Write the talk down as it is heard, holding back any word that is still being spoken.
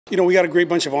We got a great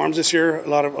bunch of arms this year. A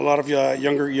lot of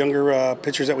younger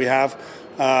pitchers that we have,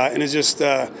 and it's just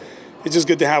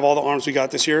good to have all the arms we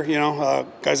got this year.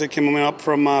 Guys that came up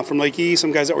from Lake E,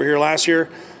 some guys that were here last year.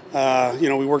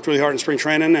 We worked really hard in spring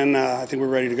training, and I think we're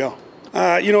ready to go.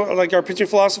 Like our pitching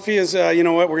philosophy is, we're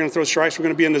going to throw strikes. We're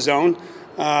going to be in the zone.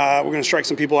 We're going to strike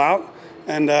some people out,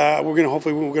 and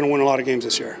hopefully we're going to win a lot of games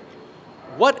this year.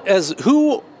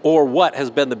 Who or what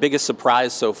has been the biggest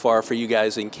surprise so far for you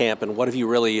guys in camp, and what have you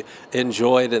really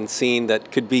enjoyed and seen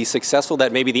that could be successful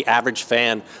that maybe the average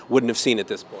fan wouldn't have seen at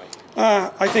this point?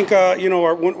 I think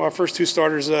our first two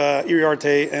starters,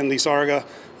 Iriarte and Lizarga.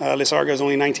 Lizarga is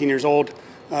only 19 years old.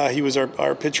 He was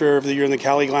our pitcher of the year in the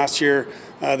Cal League last year.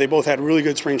 They both had really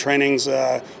good spring trainings.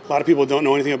 A lot of people don't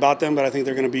know anything about them, but I think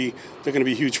they're going to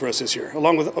be huge for us this year,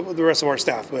 along with the rest of our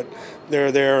staff. But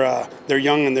they're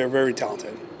young and they're very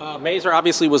talented. Mazer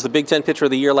obviously was the Big Ten pitcher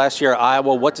of the year last year at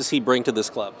Iowa. What does he bring to this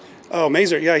club? Oh,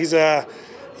 Mazer, yeah,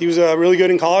 he was really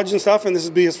good in college and stuff, and this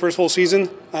will be his first full season.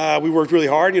 We worked really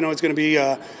hard. It's going to be.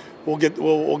 We'll get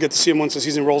to see him once the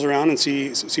season rolls around and see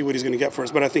what he's going to get for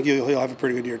us. But I think he'll have a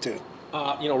pretty good year too.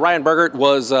 Ryan Bergert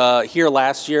was here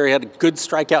last year. He had good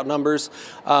strikeout numbers.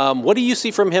 What do you see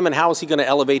from him, and how is he going to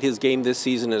elevate his game this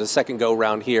season at a second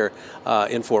go-round here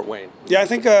in Fort Wayne? Yeah, I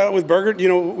think with Bergert,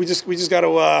 we just got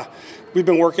to. We've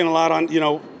been working a lot on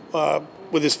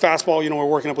with his fastball. We're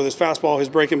working up with his fastball, his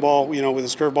breaking ball. With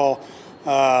his curveball.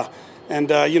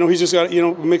 He's just got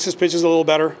mix his pitches a little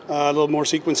better, a little more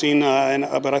sequencing,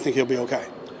 but I think he'll be okay.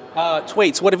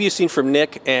 Thwaites, what have you seen from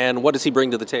Nick, and what does he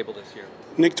bring to the table this year?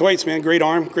 Nick Thwaites, man, great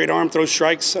arm, throws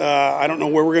strikes. I don't know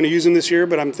where we're going to use him this year,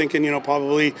 but I'm thinking,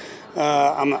 probably,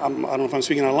 I don't know if I'm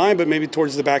speaking out of line, but maybe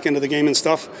towards the back end of the game and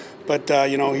stuff. But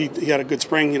he had a good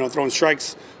spring, throwing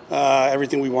strikes,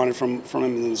 everything we wanted from him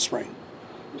in the spring.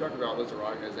 You talked about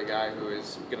Lizarraga as a guy who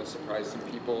is going to surprise some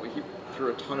people. He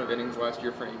threw a ton of innings last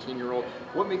year for an 18-year-old.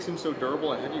 What makes him so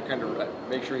durable, and how do you kind of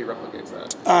make sure he replicates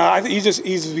that? I think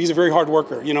he's a very hard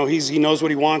worker. He knows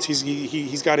what he wants.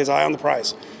 He's got his eye on the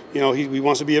prize. He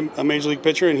wants to be a major league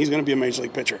pitcher, and he's going to be a major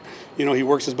league pitcher. He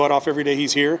works his butt off every day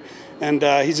he's here, and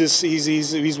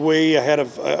he's way ahead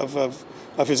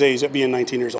of his age at being 19 years old.